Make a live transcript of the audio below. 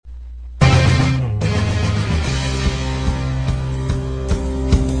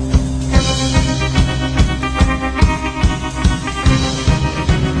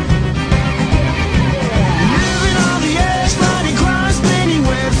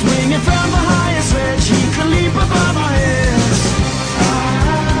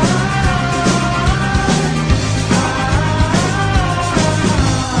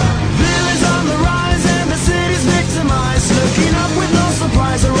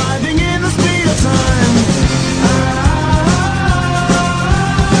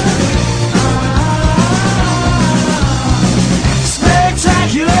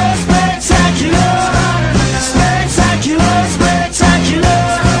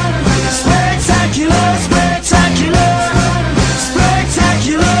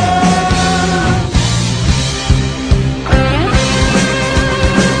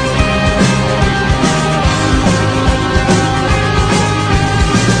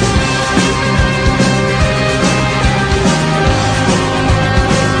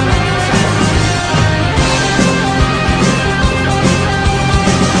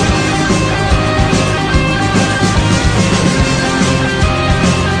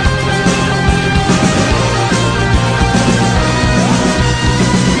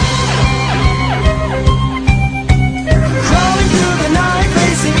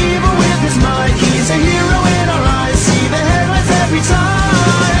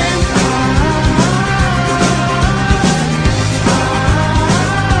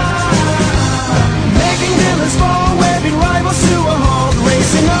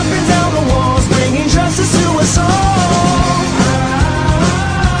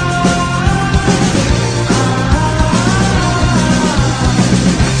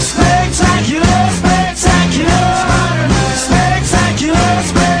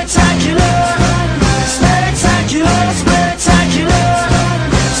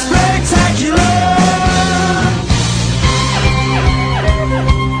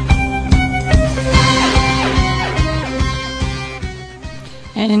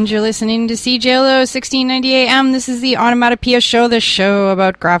you're listening to CJLO 1690 AM. This is the Onomatopoeia Show, the show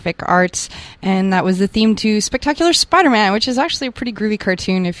about graphic arts, and that was the theme to Spectacular Spider-Man, which is actually a pretty groovy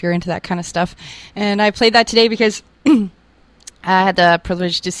cartoon if you're into that kind of stuff. And I played that today because I had the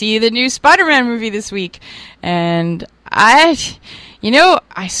privilege to see the new Spider-Man movie this week, and I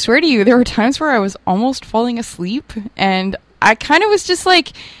swear to you, there were times where I was almost falling asleep, and I kind of was just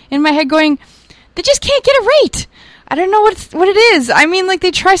like in my head going, they just can't get it right. I don't know what it is. I mean, like,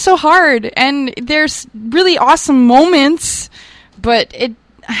 they try so hard, and there's really awesome moments, but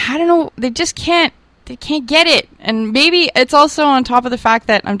I don't know, they can't get it. And maybe it's also on top of the fact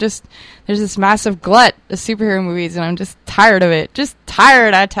that there's this massive glut of superhero movies, and I'm just tired of it. Just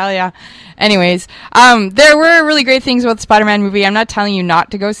tired, I tell ya. Anyways, there were really great things about the Spider-Man movie. I'm not telling you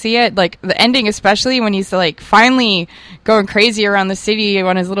not to go see it. Like, the ending especially, when he's, like, finally going crazy around the city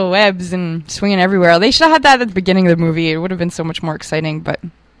on his little webs and swinging everywhere. They should have had that at the beginning of the movie. It would have been so much more exciting, but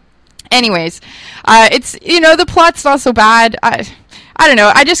anyways, it's, the plot's not so bad. I don't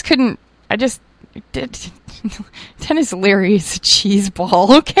know. Dennis Leary is a cheese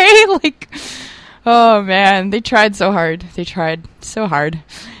ball, okay? Like, oh man, they tried so hard. They tried so hard.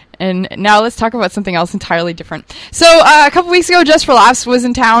 And now let's talk about something else entirely different. So a couple weeks ago, Just for Laughs was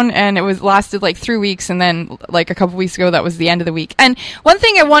in town, and it lasted like 3 weeks, and then like a couple weeks ago, that was the end of the week. And one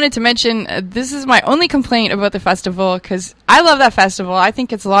thing I wanted to mention, this is my only complaint about the festival, because I love that festival. I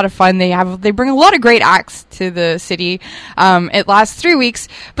think it's a lot of fun. They bring a lot of great acts to the city. It lasts 3 weeks,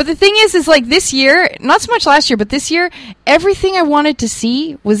 but the thing is like this year, not so much last year, but this year, everything I wanted to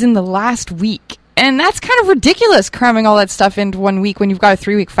see was in the last week. And that's kind of ridiculous, cramming all that stuff into 1 week when you've got a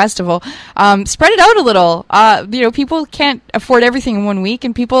 3-week festival. Spread it out a little. People can't afford everything in 1 week,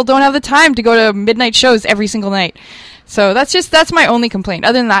 and people don't have the time to go to midnight shows every single night. So that's my only complaint.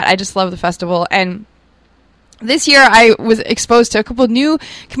 Other than that, I just love the festival. And this year, I was exposed to a couple of new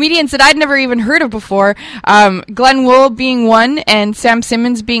comedians that I'd never even heard of before. Glenn Wool being one, and Sam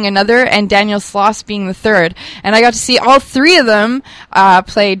Simmons being another, and Daniel Sloss being the third. And I got to see all three of them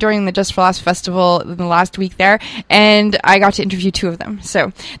play during the Just for Laughs festival in the last week there, and I got to interview two of them.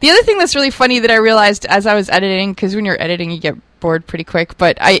 So the other thing that's really funny that I realized as I was editing, because when you're editing, you get bored pretty quick,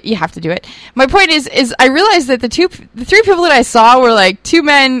 but you have to do it. My point is I realized that the three people that I saw were like two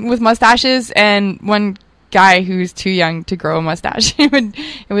men with mustaches and one guy who's too young to grow a mustache. It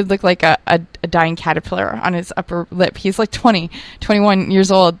would look like a dying caterpillar on his upper lip. He's like 21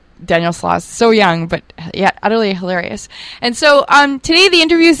 years old, Daniel Sloss. So young, but yeah, utterly hilarious. And so today, the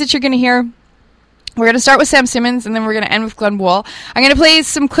interviews that you're going to hear, we're going to start with Sam Simmons, and then we're going to end with Glenn Wool. I'm going to play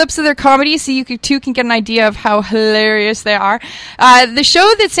some clips of their comedy so you too can get an idea of how hilarious they are. The show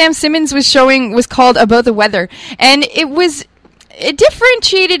that Sam Simmons was showing was called About the Weather, and it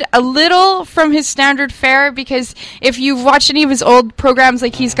differentiated a little from his standard fare, because if you've watched any of his old programs,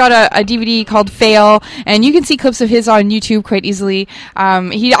 like he's got a DVD called Fail, and you can see clips of his on YouTube quite easily.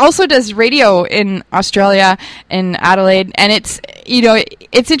 He also does radio in Australia, in Adelaide, and it's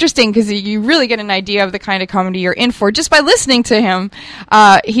interesting because you really get an idea of the kind of comedy you're in for just by listening to him.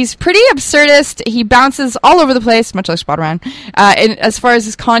 He's pretty absurdist. He bounces all over the place, much like Spider-Man. And as far as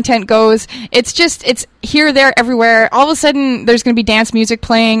his content goes, it's here, there, everywhere. All of a sudden, there's going to be dance music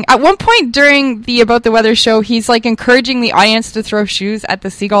playing. At one point during the About the Weather show, he's like encouraging the audience to throw shoes at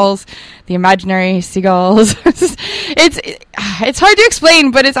the seagulls, the imaginary seagulls. It's hard to explain,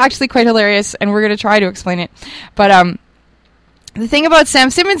 but it's actually quite hilarious, and we're going to try to explain it. But the thing about Sam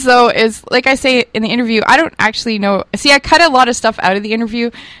Simmons, though, is, like I say in the interview, I don't actually know. See, I cut a lot of stuff out of the interview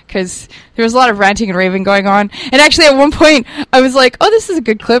because there was a lot of ranting and raving going on. And actually, at one point, I was like, oh, this is a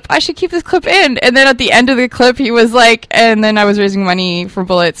good clip. I should keep this clip in. And then at the end of the clip, he was like, and then I was raising money for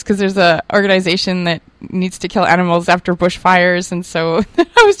bullets because there's a organization that needs to kill animals after bushfires. And so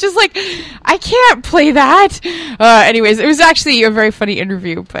I was just like, I can't play that. Anyways, it was actually a very funny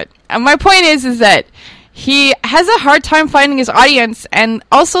interview. But my point is that he has a hard time finding his audience, and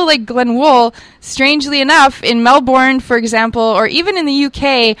also, like Glenn Wool, strangely enough, in Melbourne, for example, or even in the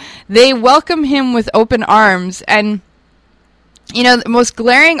UK, they welcome him with open arms. And the most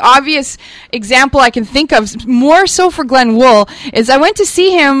glaring, obvious example I can think of, more so for Glenn Wool, is I went to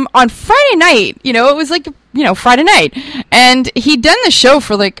see him on Friday night. It was like, Friday night. And he'd done the show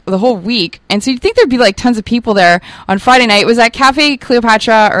for like the whole week. And so you'd think there'd be like tons of people there on Friday night. It was at Cafe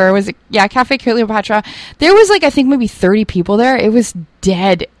Cleopatra, or was it? Yeah, Cafe Cleopatra. There was like, I think maybe 30 people there. It was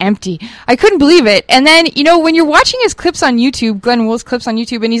dead empty. I couldn't believe it. And then, when you're watching his clips on YouTube, Glenn Wool's clips on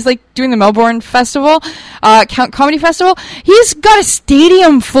YouTube, and he's like doing the Melbourne Festival, Comedy Festival, he's got a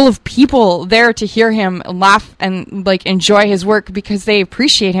stadium full of people there to hear him laugh and like enjoy his work because they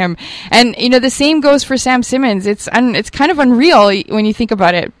appreciate him. And, the same goes for Sam Simmons. It's kind of unreal when you think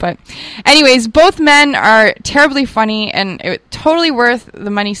about it. But anyways, both men are terribly funny, and totally worth the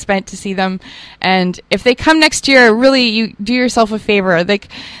money spent to see them. And if they come next year, really, you do yourself a favor. Like,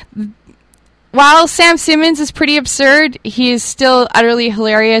 while Sam Simmons is pretty absurd, he is still utterly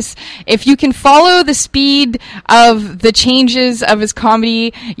hilarious. If you can follow the speed of the changes of his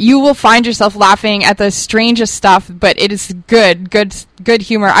comedy, you will find yourself laughing at the strangest stuff, but it is good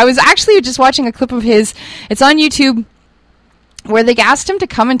humor. I was actually just watching a clip of his. It's on YouTube, where they asked him to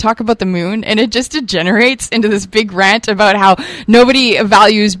come and talk about the moon, and it just degenerates into this big rant about how nobody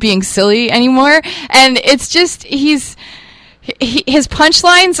values being silly anymore. And it's just, his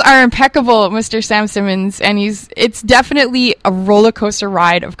punchlines are impeccable, Mr. Sam Simmons, and it's definitely a roller coaster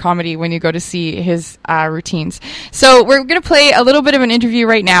ride of comedy when you go to see his routines. So we're going to play a little bit of an interview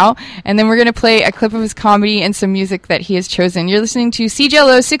right now, and then we're going to play a clip of his comedy and some music that he has chosen. You're listening to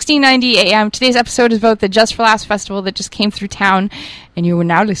CJLO 1690 AM. Today's episode is about the Just for Laughs festival that just came through town, and you are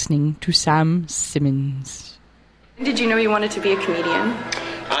now listening to Sam Simmons. Did you know you wanted to be a comedian?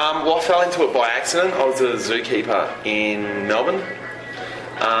 Well, I fell into it by accident. I was a zookeeper in Melbourne.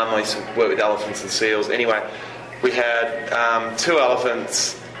 I used to work with elephants and seals. Anyway, we had 2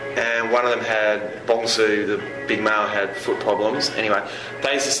 elephants, and one of them had Bongsu, the big male, had foot problems. Anyway,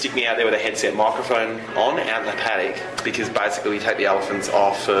 they used to stick me out there with a headset microphone on out in the paddock, because basically we take the elephants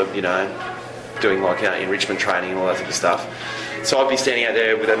off for, doing like enrichment training and all that type of stuff. So I'd be standing out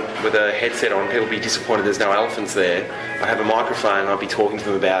there with a headset on, people would be disappointed there's no elephants there. I'd have a microphone and I'd be talking to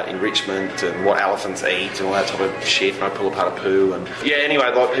them about enrichment and what elephants eat and all that type of shit, and I'd pull apart a poo. And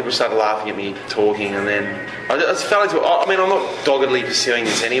anyway, like, people started laughing at me talking, and then I just fell into it. I mean, I'm not doggedly pursuing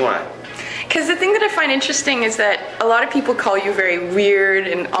this anyway. Because the thing that I find interesting is that a lot of people call you very weird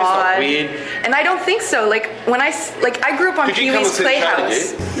and odd. Not weird. And I don't think so. Like, I grew up on Pee-wee's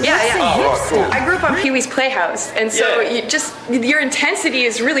Playhouse. Yeah. Oh, right, cool. I grew up on Pee-wee's Playhouse, and so your intensity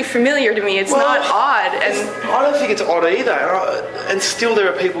is really familiar to me. It's not odd. And I don't think it's odd either. And still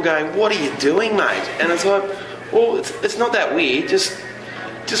there are people going, "What are you doing, mate?" And it's like, well, it's not that weird.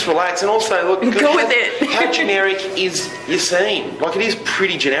 Just relax. And also, look, go with it. How generic is your scene? Like, it is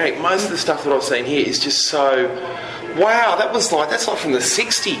pretty generic. Most of the stuff that I've seen here is just so, wow, that's like from the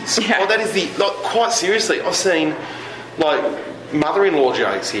 60s. Yeah. Well, that is quite seriously, I've seen, like, mother-in-law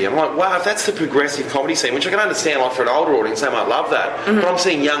jokes here. I'm like, wow, if that's the progressive comedy scene, which I can understand, like, for an older audience, they might love that. Mm-hmm. But I'm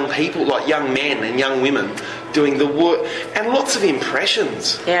seeing young people, like young men and young women, doing the work, and lots of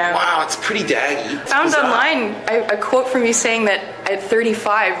impressions. Yeah. Wow, it's pretty daggy. I found online a quote from you saying that at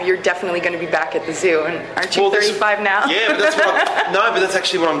 35, you're definitely going to be back at the zoo, and aren't you 35 now? Yeah, but that's but that's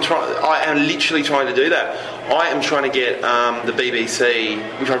actually what I'm trying. I am literally trying to do that. I am trying to get the BBC,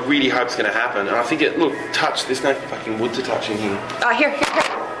 which I really hope is going to happen. And I think there's no fucking wood to touch in here. Here.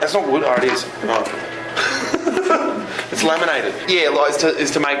 That's not wood. Oh, it is. It's laminated. Yeah, like,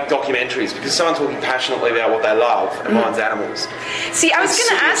 is to make documentaries, because someone's talking passionately about what they love, and mine's animals. See, I was going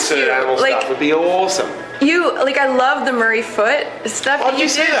to ask you, animal stuff would be awesome. I love the Murray Foot stuff that you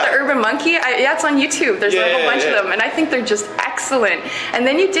did, the Urban Monkey. It's on YouTube. There's a whole bunch of them, and I think they're just excellent. And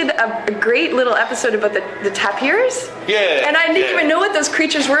then you did a great little epised about the tapirs. Yeah. And I didn't even know what those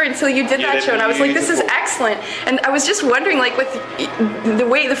creatures were until you did that show, and I was like, this is excellent. And I was just wondering, like, with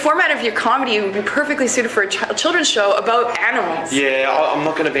the format of your comedy, it would be perfectly suited for a children's show about animals. Yeah, I'm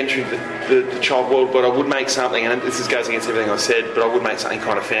not going to venture into the child world, but I would make something, and this goes against everything I've said, but I would make something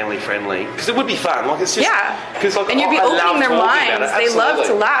kind of family friendly, because it would be fun. Like, it's just, and you'd be opening their minds. They love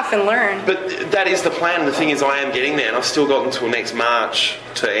to laugh and learn. But that is the plan. The thing is, I am getting there, and I've still got until next March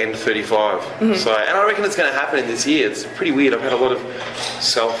to end 35. Mm-hmm. So, and I reckon it's going to happen in this year. It's pretty weird. I've had a lot of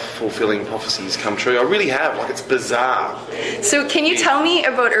self-fulfilling prophecies come true. I really have. Like, it's bizarre. So, can you tell me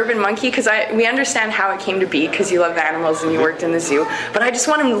about Urban Monkey? Because we understand how it came to be, because you love the animals and you worked in the zoo. But I just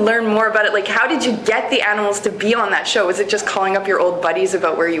want to learn more about it. Like, how did you get the animals to be on that show? Was it just calling up your old buddies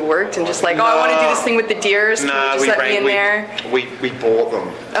about where you worked and just like, I want to do this thing with the deers? No, we bought them.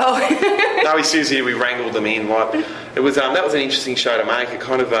 Oh. No, seriously, we wrangled them in. Like, it was that was an interesting show to make. It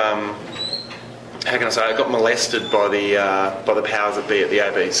kind of how can I say? I got molested by the powers that be at the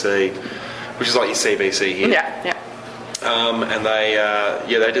ABC, which is like your CBC here. Yeah. And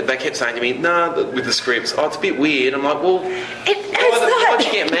they kept saying to me, with the scripts, it's a bit weird. I'm like, well, why'd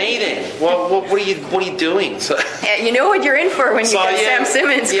you get me then? What are you doing? So, you know what you're in for when you get Sam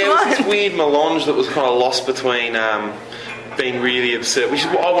Simmons. Yeah, it was this weird melange that was kind of lost between being really absurd, which is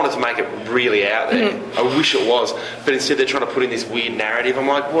what I wanted to make it really out there. I wish it was, but instead they're trying to put in this weird narrative. I'm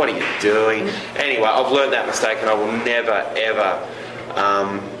like, what are you doing? Anyway, I've learned that mistake, and I will never ever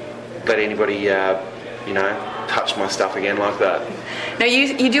let anybody touch my stuff again like that. Now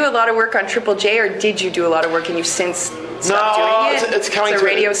you do a lot of work on Triple J, or did you do a lot of work and you've since stopped doing it? It's coming to a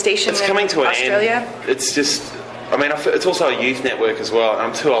radio station. It's coming to an Australia. end. It's just. I mean, it's also a youth network as well.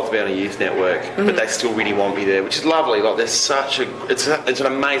 I'm too old to be on a youth network, but they still really want me there, which is lovely. Like, there's it's an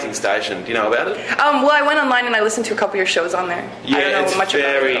amazing station. Do you know about it? Well, I went online and I listened to a couple of your shows on there. Yeah, I don't know it's much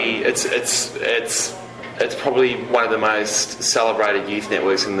very. About it. It's probably one of the most celebrated youth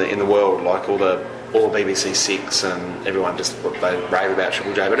networks in the world. Like all the BBC Six and everyone they rave about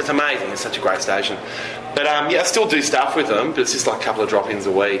Triple J. But it's amazing. It's such a great station. But I still do stuff with them, but it's just like a couple of drop-ins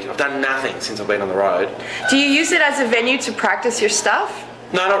a week. I've done nothing since I've been on the road. Do you use it as a venue to practice your stuff?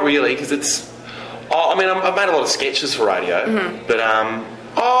 No, not really, because it's... I've made a lot of sketches for radio, but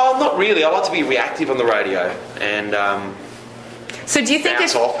not really. I like to be reactive on the radio and so do you think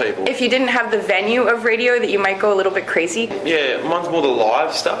bounce off people. If you didn't have the venue of radio that you might go a little bit crazy? Yeah, mine's more the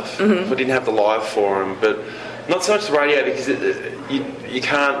live stuff. If I didn't have the live forum, but not so much the radio, because you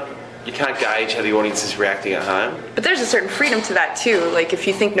can't gauge how the audience is reacting at home. But there's a certain freedom to that too. Like, if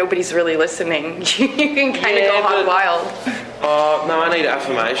you think nobody's really listening, you can kind of go hog wild. No, I need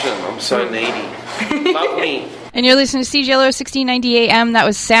affirmation. I'm so needy. Love me. And you're listening to CJLO 1690 AM. That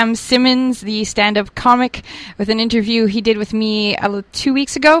was Sam Simmons, the stand-up comic, with an interview he did with me 2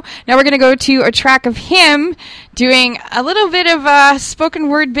 weeks ago. Now we're going to go to a track of him doing a little bit of a spoken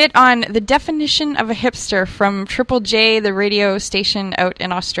word bit on the definition of a hipster from Triple J, the radio station out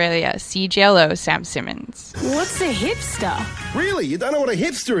in Australia. CJLO, Sam Simmons. What's a hipster? Really? You don't know what a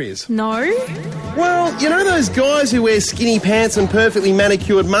hipster is? No. Well, you know those guys who wear skinny pants and perfectly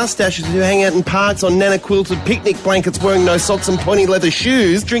manicured mustaches who hang out in parks on nana-quilted picnic blankets wearing no socks and pointy leather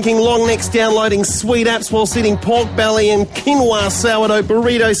shoes, drinking long necks, downloading sweet apps whilst eating pork belly and quinoa sourdough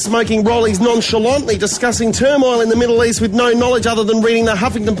burritos, smoking rollies nonchalantly, discussing turmoil in the Middle East with no knowledge other than reading the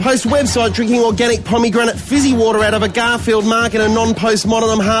Huffington Post website, drinking organic pomegranate fizzy water out of a Garfield mark in a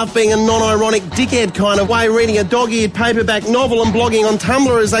non-postmodern, half being a non-ironic dickhead kind of way, reading a dog-eared paperback novel and blogging on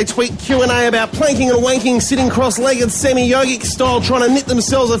Tumblr as they tweet Q&A about planking and wanking, sitting cross-legged semi-yogic style, trying to knit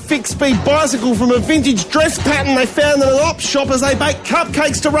themselves a fixed-speed bicycle from a vintage dress pattern they found in an op shop as they bake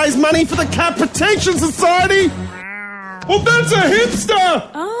cupcakes to raise money for the Cat Protection Society. Well, that's a hipster!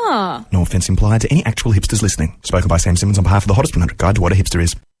 Ah. No offence implied to any actual hipsters listening. Spoken by Sam Simmons on behalf of the Hottest 100 Guide to What a Hipster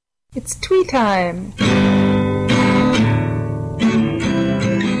Is. It's tweet time.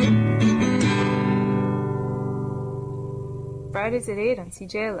 Fridays at 8 on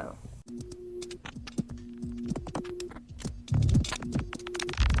CJLO.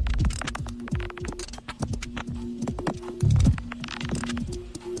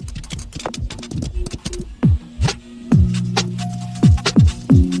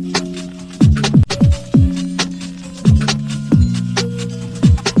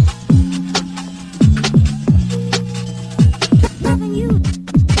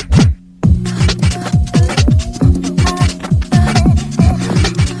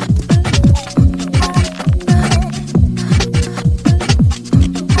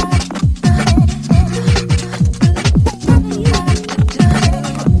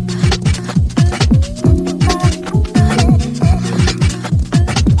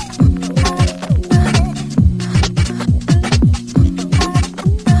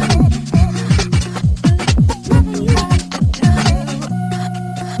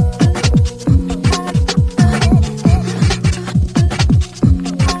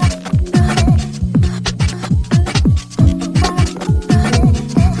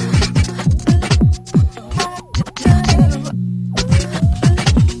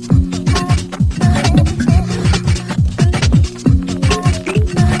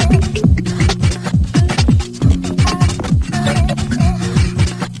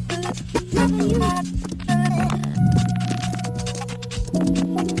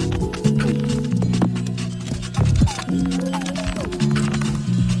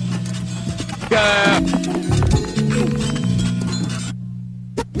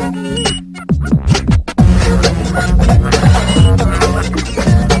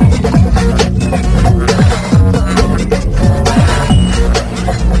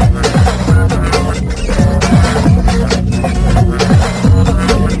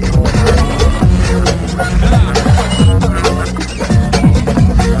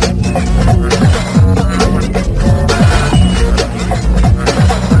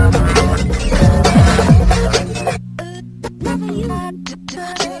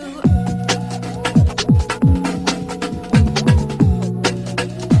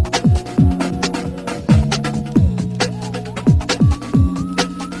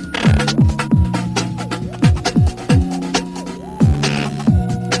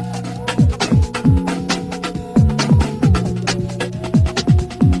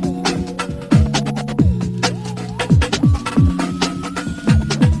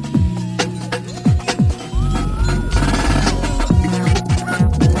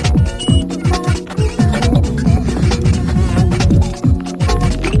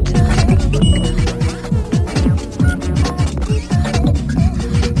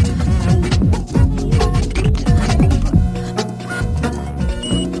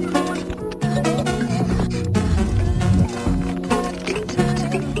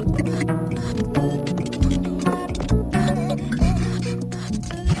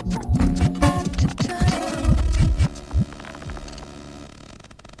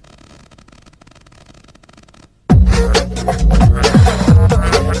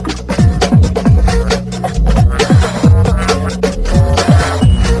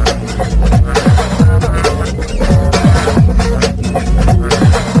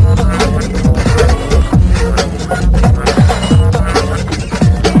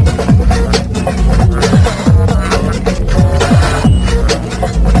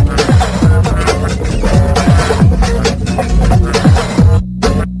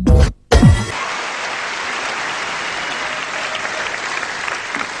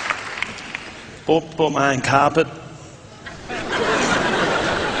 Bought my own carpet.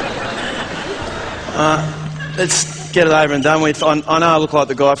 Let's get it over and done with. I know I look like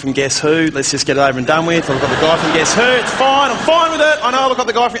the guy from Guess Who. Let's just get it over and done with. I look like the guy from Guess Who. It's fine. I'm fine with it. I know I look like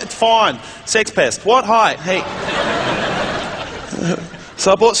the guy from... It's fine. Sex pest. What? Hi. Hey.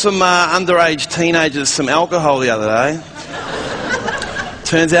 So I bought some underage teenagers some alcohol the other day.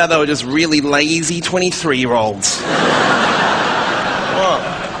 Turns out they were just really lazy 23-year-olds.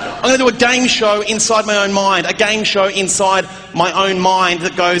 I'm going to do a game show inside my own mind. A game show inside my own mind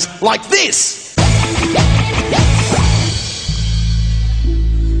that goes like this.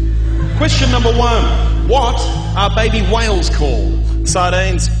 Question number 1. What are baby whales called?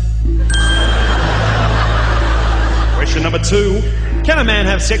 Sardines. Question number 2. Can a man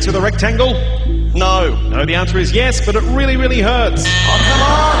have sex with a rectangle? No. No, the answer is yes, but it really, really hurts. Oh, come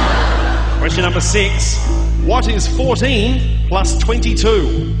on. Question number 6. What is 14 plus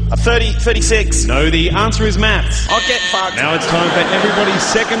 22? 36. No, the answer is maths. I'll get fucked. Now it's time for everybody's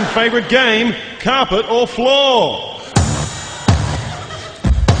second favourite game, carpet or floor.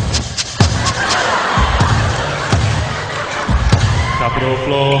 Carpet or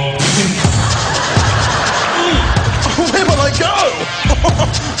floor. Where will I go?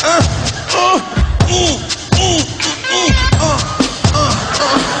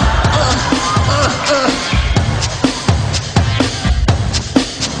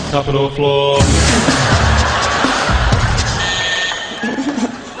 Carpet or floor.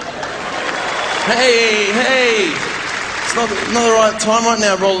 Hey. It's not the right time right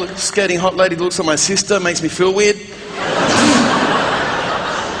now. Roller skating hot lady looks like my sister, makes me feel weird.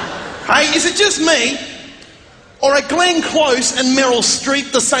 Hey, is it just me? Or are Glenn Close and Meryl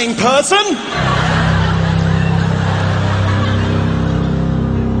Streep the same person?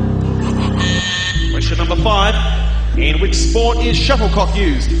 Question number 5. In which sport is shuttlecock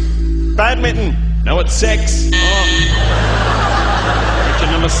used? Badminton. No, it's sex.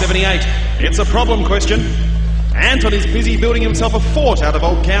 Question number 78. It's a problem question. Anton is busy building himself a fort out of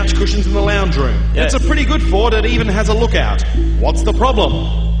old couch cushions in the lounge room. Yeah. It's a pretty good fort. It even has a lookout. What's the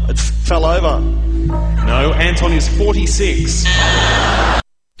problem? It fell over. No, Anton is 46.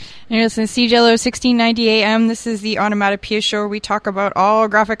 You're listening to CJLO 1690 AM. This is the Onomatopoeia Show where we talk about all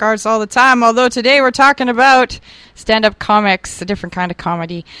graphic arts all the time, although today we're talking about stand-up comics, a different kind of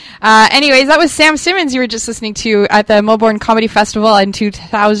comedy. Anyways, that was Sam Simmons you were just listening to at the Melbourne Comedy Festival in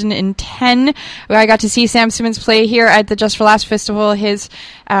 2010. I got to see Sam Simmons play here at the Just for Laughs Festival, his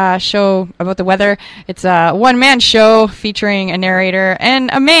show about the weather. It's a one-man show featuring a narrator and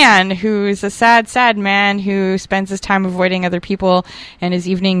a man who's a sad, sad man who spends his time avoiding other people and his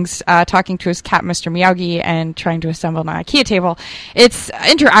evenings talking to his cat, Mr. Miyagi, and trying to assemble an IKEA table. It's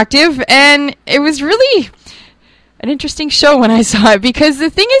interactive, and it was really an interesting show when I saw it, because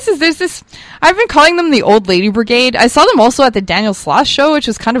the thing is there's this, I've been calling them the Old Lady Brigade. I saw them also at the Daniel Sloss show, which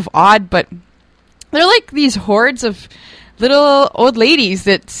was kind of odd, but they're like these hordes of little old ladies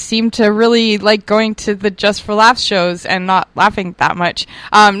that seem to really like going to the Just for Laughs shows and not laughing that much.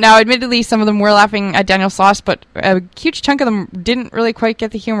 Now, admittedly, some of them were laughing at Daniel Sloss, but a huge chunk of them didn't really quite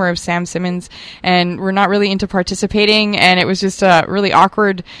get the humor of Sam Simmons and were not really into participating, and it was just really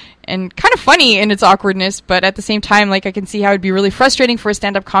awkward and kind of funny in its awkwardness, but at the same time, like, I can see how it'd be really frustrating for a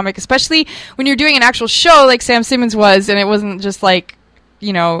stand-up comic, especially when you're doing an actual show like Sam Simmons was, and it wasn't just like,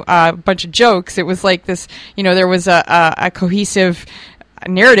 you know, a bunch of jokes. It was like this, you know, there was a cohesive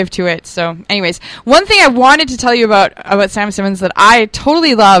narrative to it. So anyways, one thing I wanted to tell you about Sam Simmons that I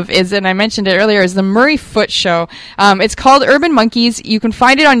totally love is, and I mentioned it earlier, is the Murray Foote Show. It's called Urban Monkeys. You can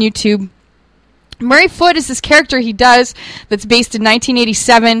find it on YouTube. Murray Foote is this character he does that's based in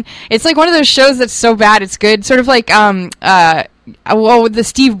 1987. It's like one of those shows that's so bad it's good. Sort of like the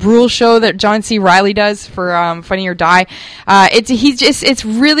Steve Brule show that John C. Reilly does for Funny or Die. It's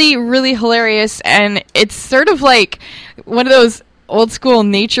really, really hilarious, and it's sort of like one of those old school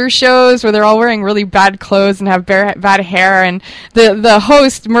nature shows where they're all wearing really bad clothes and have bad hair, and the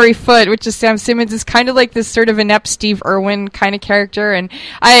host, Murray Foote, which is Sam Simmons, is kind of like this sort of inept Steve Irwin kind of character, and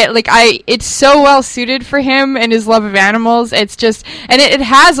it's so well suited for him and his love of animals. It's just, and it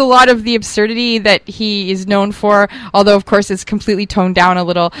has a lot of the absurdity that he is known for, although of course it's completely toned down a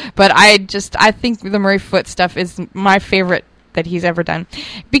little, but I think the Murray Foote stuff is my favorite that he's ever done.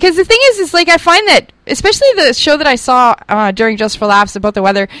 Because the thing is like, I find that, especially the show that I saw during Just for Laughs about the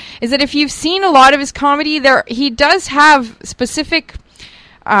weather, is that if you've seen a lot of his comedy, he does have specific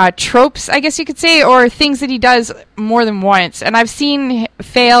tropes, I guess you could say, or things that he does more than once. And I've seen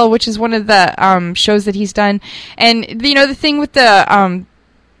Fail, which is one of the shows that he's done. And, the thing with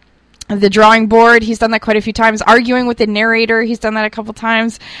the drawing board, he's done that quite a few times. Arguing with the narrator, he's done that a couple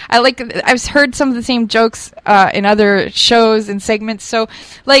times. I've heard some of the same jokes in other shows and segments. So,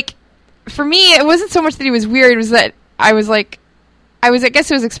 for me, it wasn't so much that he was weird, it was that I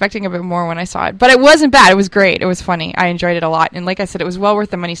guess I was expecting a bit more when I saw it. But it wasn't bad. It was great. It was funny. I enjoyed it a lot. And like I said, it was well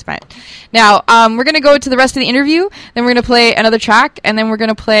worth the money spent. Now, we're going to go to the rest of the interview. Then we're going to play another track. And then we're going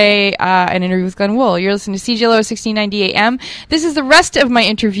to play an interview with Glenn Wool. You're listening to CJLO 1690 AM. This is the rest of my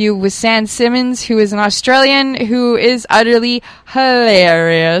interview with Sam Simmons, who is an Australian who is utterly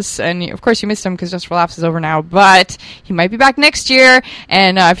hilarious. And, of course, you missed him because Just for Laughs is over now. But he might be back next year.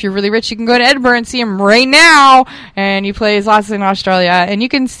 And if you're really rich, you can go to Edinburgh and see him right now. And he plays lots in Australia. And you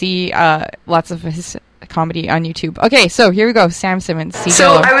can see lots of his comedy on YouTube. Okay, so here we go. Sam Simmons.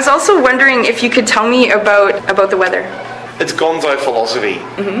 So I was also wondering if you could tell me about the weather. It's gonzo philosophy.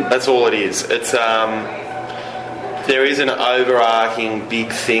 Mm-hmm. That's all it is. It's there is an overarching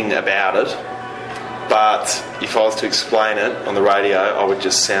big thing about it, but if I was to explain it on the radio, I would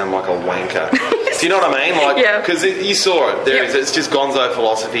just sound like a wanker. Do you know what I mean? Yeah. Because you saw it. It's just gonzo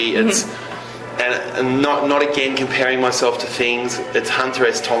philosophy. It's and not again comparing myself to things. It's Hunter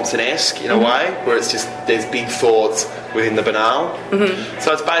S. Thompson-esque in a way, where it's just there's big thoughts within the banal.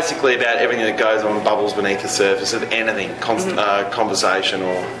 So it's basically about everything that goes on, bubbles beneath the surface of anything, conversation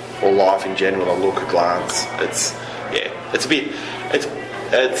or life in general, a look, a glance. It's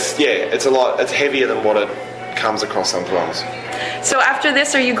a lot. It's heavier than what it comes across sometimes. So after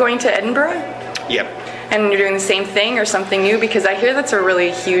this, are you going to Edinburgh? Yep. And you're doing the same thing or something new? Because I hear that's a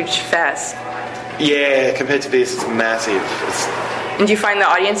really huge fest. Yeah, compared to this, it's massive. And do you find the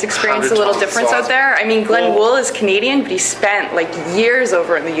audience experience a little different out there? I mean, Glenn Wool is Canadian, but he spent years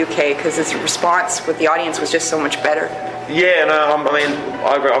over in the UK because his response with the audience was just so much better. Yeah, no, I mean,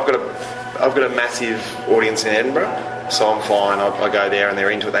 I've got a massive audience in Edinburgh, so I'm fine. I go there and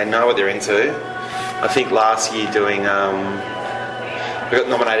they're into it. They know what they're into. I think last year we got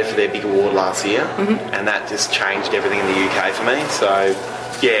nominated for their big award last year, and that just changed everything in the UK for me. So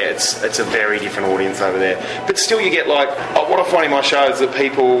yeah, it's a very different audience over there. But still, you get what I find in my show is that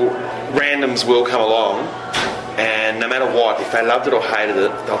randoms will come along, and no matter what, if they loved it or hated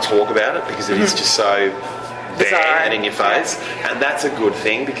it, they'll talk about it because it is just so there and in your face, and that's a good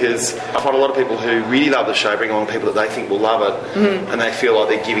thing because I find a lot of people who really love the show bring along people that they think will love it, and they feel like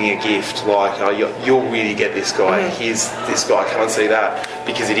they're giving a gift, you'll really get this guy, here's this guy, come and see that,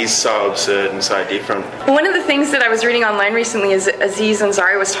 because it is so absurd and so different. One of the things that I was reading online recently is Aziz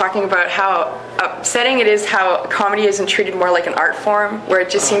Ansari was talking about how upsetting it is how comedy isn't treated more like an art form, where it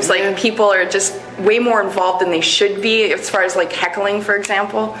just seems like people are just way more involved than they should be as far as heckling, for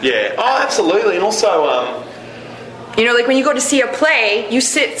example. Yeah, absolutely. And also when you go to see a play, you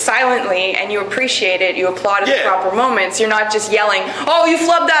sit silently and you appreciate it, you applaud at the proper moments. You're not just yelling, oh, you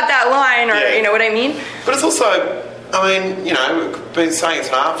flubbed out that line, or you know what I mean? But it's also, we've been saying it's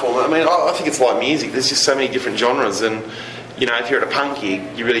an art form. I think it's like music. There's just so many different genres, and if you're at a punk gig,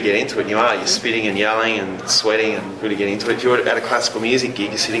 you really get into it, and you're spitting and yelling and sweating and really get into it. If you're at a classical music gig,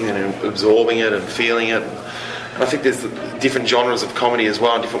 you're sitting there and absorbing it and feeling it. And I think there's different genres of comedy as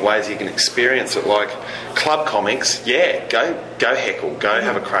well, and different ways you can experience it. Like club comics, go heckle, go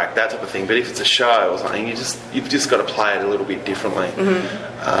have a crack, that type of thing. But if it's a show or something, you've just got to play it a little bit differently.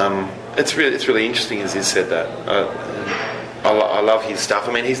 It's really interesting, as you said that. I love his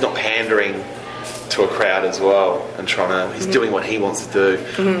stuff. He's not pandering to a crowd as well, and he's doing what he wants to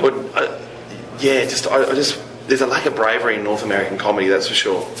do. But there's a lack of bravery in North American comedy, that's for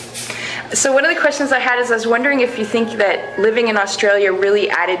sure. So one of the questions I had is I was wondering if you think that living in Australia really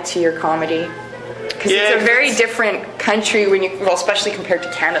added to your comedy. Because it's a very different country especially compared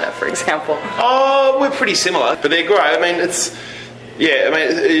to Canada, for example. Oh, we're pretty similar, but they're great.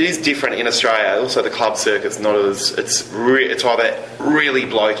 It is different in Australia. Also, the club circuit's not as... It's either really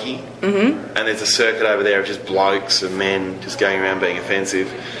blokey, and there's a circuit over there of just blokes and men just going around being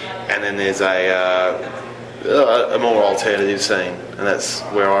offensive, and then there's a more alternative scene, and that's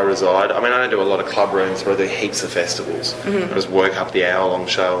where I reside. I mean, I don't do a lot of club rooms, but I do heaps of festivals. I just work up the hour-long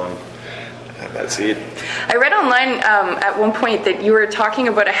show, and that's it. I read online at one point that you were talking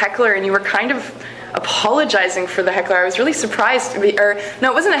about a heckler, and you were kind of apologizing for the heckler. I was really surprised. No,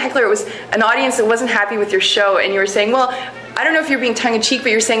 it wasn't a heckler. It was an audience that wasn't happy with your show, and you were saying, well, I don't know if you're being tongue-in-cheek,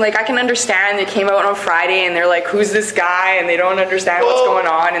 but you're saying, like, I can understand they came out on Friday and they're like, who's this guy? And they don't understand what's going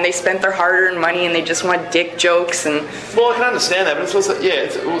on, and they spent their hard-earned money and they just want dick jokes. And well, I can understand that, but it's also,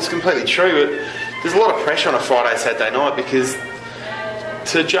 it's completely true. But there's a lot of pressure on a Friday, Saturday night, because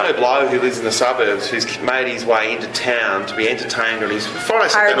to Joe Blow, who lives in the suburbs, who's made his way into town to be entertained on his Friday,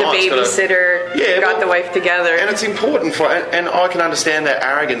 Saturday night. Hired the babysitter, got the wife together. And it's important and I can understand that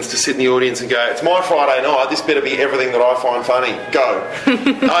arrogance to sit in the audience and go, it's my Friday night, this better be everything that I find funny, go.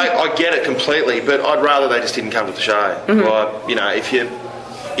 I get it completely, but I'd rather they just didn't come to the show. Like, you know, if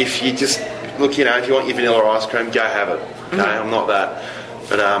you just, look, you know, if you want your vanilla ice cream, go have it. Okay, I'm not that.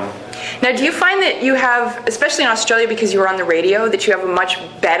 But, now, do you find that you have, especially in Australia because you were on the radio, that you have a much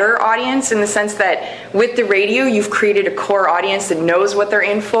better audience in the sense that with the radio you've created a core audience that knows what they're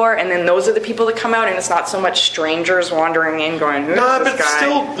in for, and then those are the people that come out, and it's not so much strangers wandering in going, who's this guy?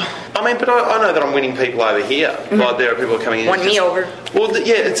 Still, I mean, but I know that I'm winning people over here. Like, there are people coming in. Won me over. Well,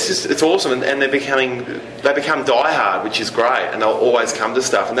 yeah, it's awesome, and they become diehard, which is great, and they'll always come to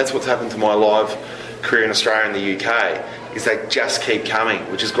stuff, and that's what's happened to my live career in Australia and the UK. Is they just keep coming,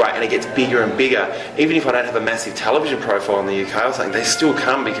 which is great, and it gets bigger and bigger. Even if I don't have a massive television profile in the UK or something, they still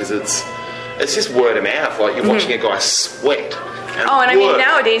come because it's just word of mouth. Like, you're watching a guy sweat. And I mean,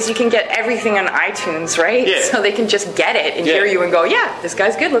 nowadays you can get everything on iTunes, right? Yeah. So they can just get it and hear you and go, yeah, this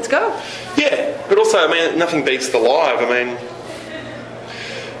guy's good, let's go. Yeah, but also, I mean, nothing beats the live. I mean,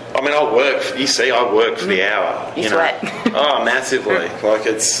 I work for the hour. You sweat. Oh, massively. Like,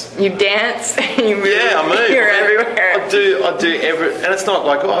 it's... You dance, you move. Yeah, I move. You're everywhere. I do and it's not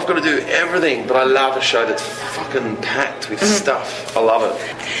like, I've got to do everything, but I love a show that's fucking packed with stuff. I love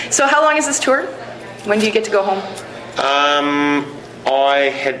it. So how long is this tour? When do you get to go home?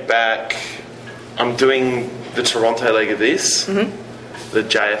 I head back... I'm doing the Toronto leg of this, the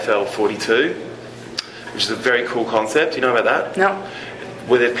JFL 42, which is a very cool concept. You know about that? No.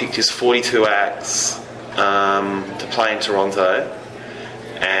 Where they've picked just 42 acts to play in Toronto,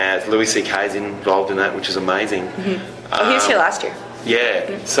 and Louis C.K.'s involved in that, which is amazing. He was here last year.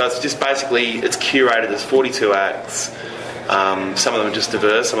 Yeah, so it's just basically, it's curated. There's 42 acts. Some of them are just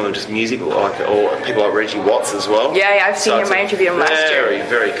diverse, some of them are just musical, or people like Reggie Watts as well. Yeah, I've seen him. I interviewed him last year. Very,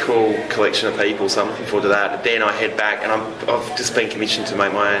 very cool collection of people, so I'm looking forward to that. Then I head back, and I've just been commissioned to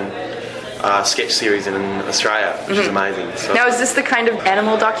make my own sketch series in Australia, which is amazing. So now, is this the kind of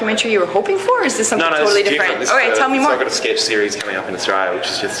animal documentary you were hoping for, or is this something totally different? Okay, tell me more. So I've got a sketch series coming up in Australia, which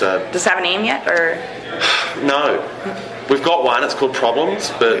is just... Does it have a name yet, or...? No. We've got one, it's called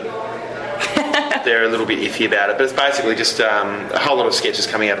Problems, but they're a little bit iffy about it. But it's basically just a whole lot of sketches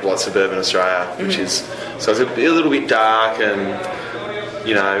coming out of like suburban Australia, which is... So it's a little bit dark and...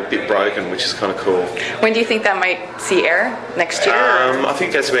 you know, a bit broken, which is kind of cool. When do you think that might see air? Next year? I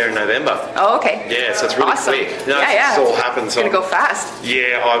think that's air in November. Oh, okay. Yeah, so it's really quick. You know, yeah. It's all happens. It's going to go fast.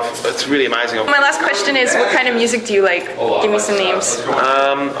 Yeah, it's really amazing. My last question is, what kind of music do you like? Give me some names.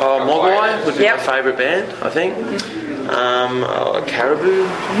 Mogwai would be my favourite band, I think. Caribou.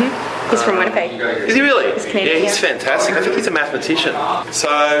 He's from Winnipeg. Is he really? He's Canadian. Yeah, he's fantastic. I think he's a mathmatician. So,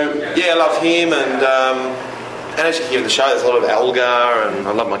 yeah, I love him, and as you hear in the show, there's a lot of Elgar, and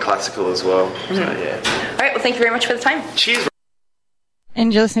I love my classical as well. So, yeah. All right, well, thank you very much for the time. Cheers.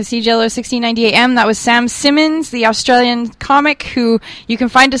 And you're listening to CJLO 1690 AM. That was Sam Simmons, the Australian comic, who you can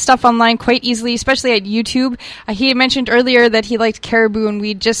find his stuff online quite easily, especially at YouTube. He had mentioned earlier that he liked Caribou, and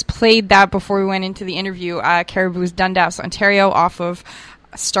we just played that before we went into the interview. Caribou's Dundas, Ontario, off of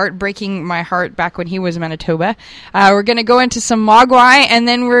Start Breaking My Heart back when he was Manitoba. We're going to go into some Mogwai, and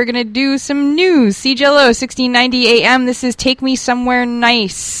then we're going to do some news. CJLO 1690 AM. This is Take Me Somewhere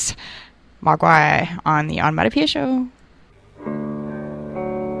Nice. Mogwai on the Onomatopoeia Show.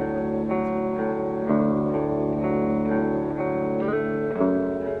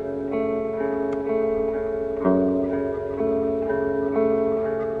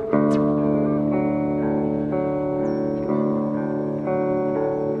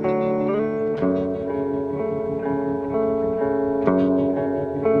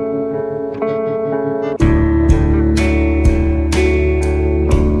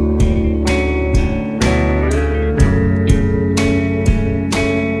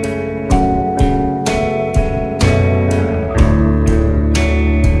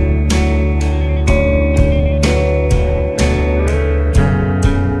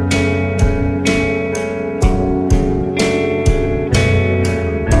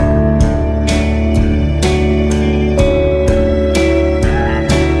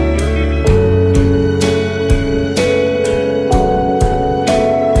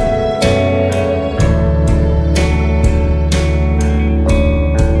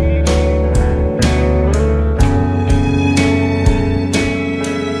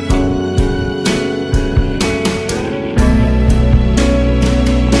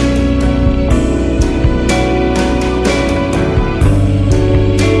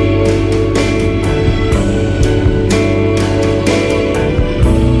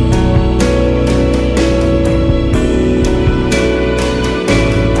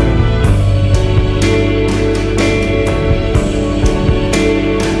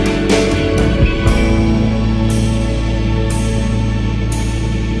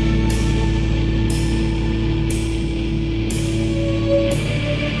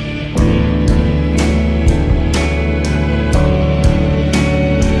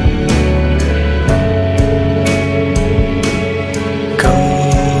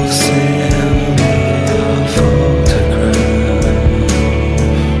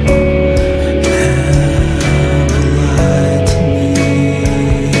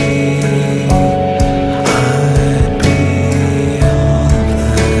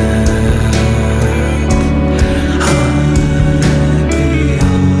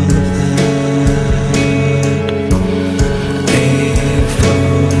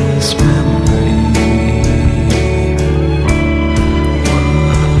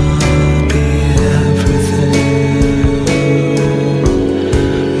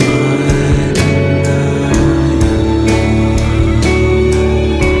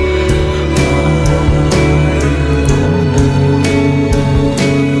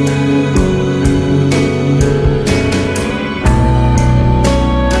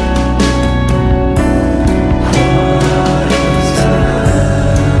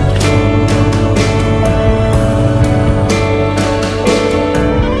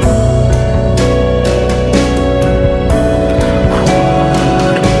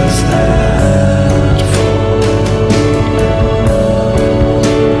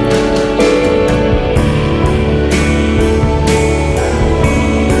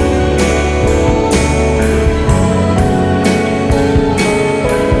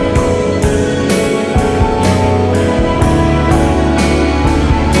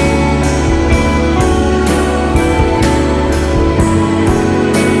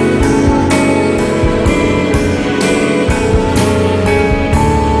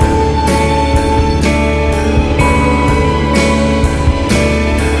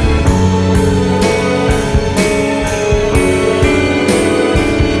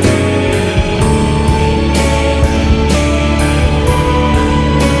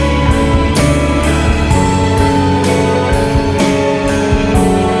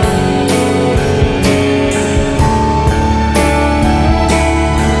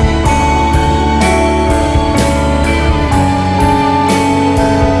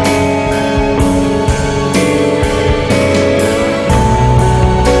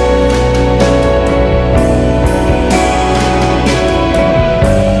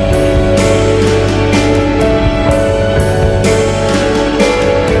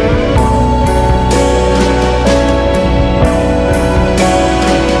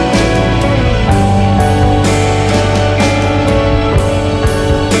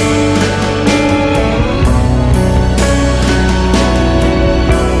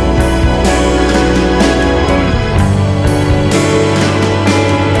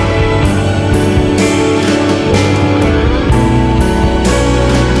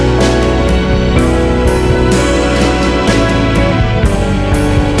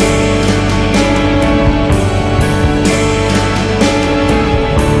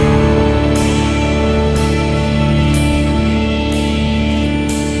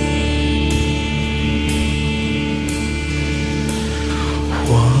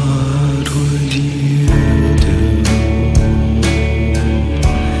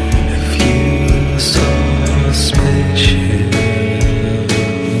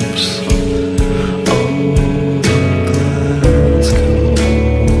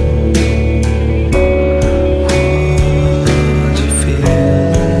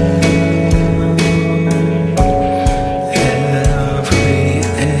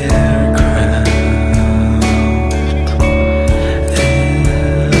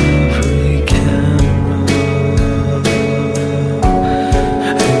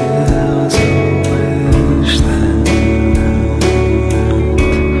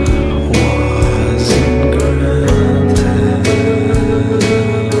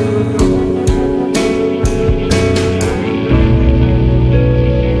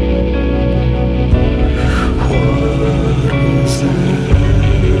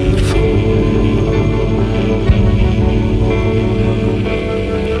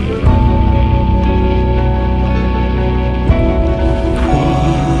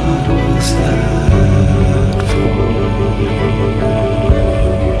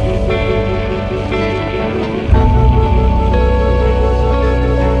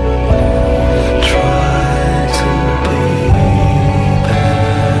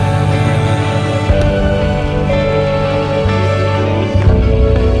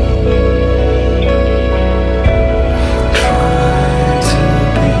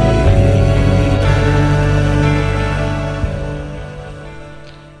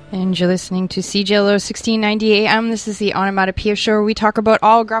 And you're listening to CJLO 1690 AM. This is the Onomatopoeia Show where we talk about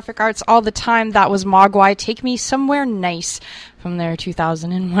all graphic arts all the time. That was Mogwai, Take Me Somewhere Nice, from their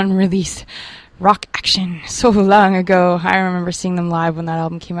 2001 release. Rock Action, so long ago. I remember seeing them live when that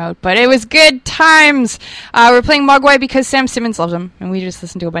album came out, but it was good times. We're playing Mogwai because Sam Simmons loves them, and we just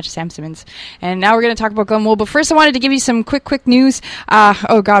listened to a bunch of Sam Simmons. And now we're going to talk about Glenn Wool, but first I wanted to give you some quick news.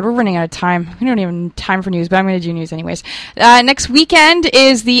 Oh God, we're running out of time. We don't even have time for news, but I'm going to do news anyways. Next weekend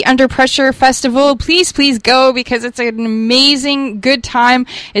is the Under Pressure Festival. Please go, because it's an amazing, good time.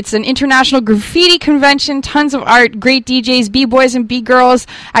 It's an international graffiti convention, tons of art, great DJs, B-boys and B-girls,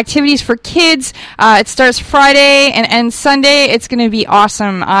 activities for kids. It starts Friday and ends Sunday. It's going to be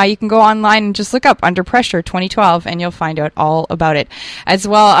awesome. You can go online and just look up Under Pressure 2012 and you'll find out all about it. As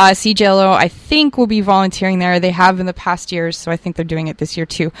well, CJLO, I think, will be volunteering there. They have in the past years, so I think they're doing it this year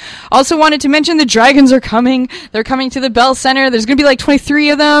too. Also wanted to mention the Dragons are coming. They're coming to the Bell Center. There's going to be like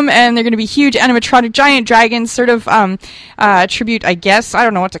 23 of them, and they're going to be huge animatronic giant dragons, sort of tribute, I guess. I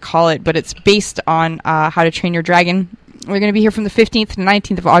don't know what to call it, but it's based on How to Train Your Dragon. We're going to be here from the 15th to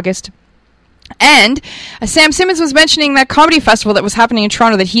 19th of August. And Sam Simmons was mentioning that comedy festival that was happening in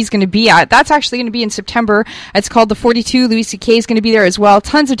Toronto that he's going to be at. That's actually going to be in September. It's called The 42. Louis C.K. is going to be there as well.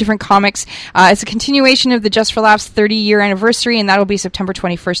 Tons of different comics. It's a continuation of the Just for Laughs 30-year anniversary, and that'll be September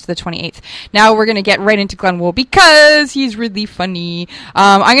 21st to the 28th. Now we're going to get right into Glenn Wool because he's really funny.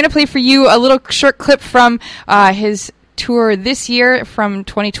 I'm going to play for you a little short clip from his tour this year from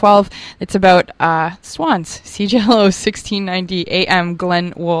 2012. It's about swans. CJLO 1690 AM,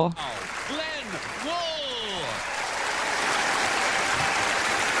 Glenn Wool.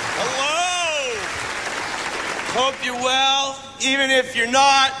 Hope you're well. Even if you're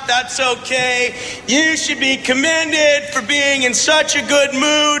not, that's okay. You should be commended for being in such a good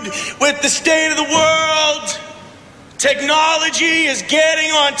mood with the state of the world. Technology is getting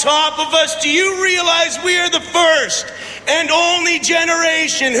on top of us. Do you realize we are the first and only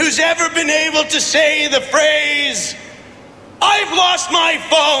generation who's ever been able to say the phrase, "I've lost my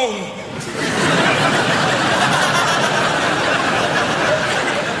phone"?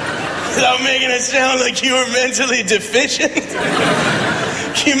 Without making it sound like you were mentally deficient.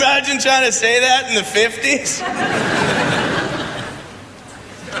 Can you imagine trying to say that in the 50s?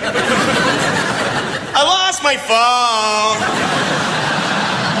 I lost my phone.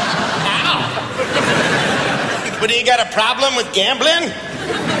 Ow. But you got a problem with gambling?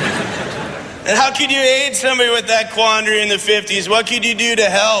 And how could you aid somebody with that quandary in the 50s? What could you do to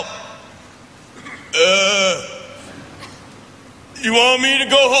help? You want me to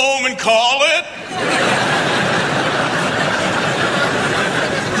go home and call it?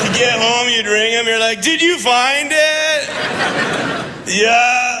 You get home, you'd ring him, you're like, "Did you find it?"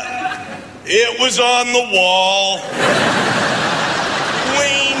 "Yeah, it was on the wall."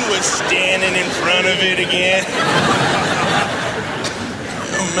 Wayne was standing in front of it again.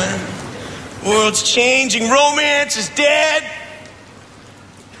 Oh man, world's changing, romance is dead.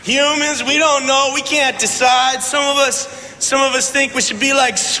 Humans, we don't know, we can't decide. Some of us think we should be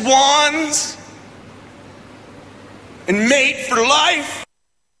like swans and mate for life.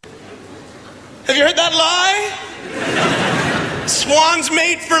 Have you heard that lie? Swans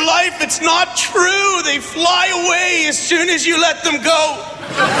mate for life. It's not true. They fly away as soon as you let them go.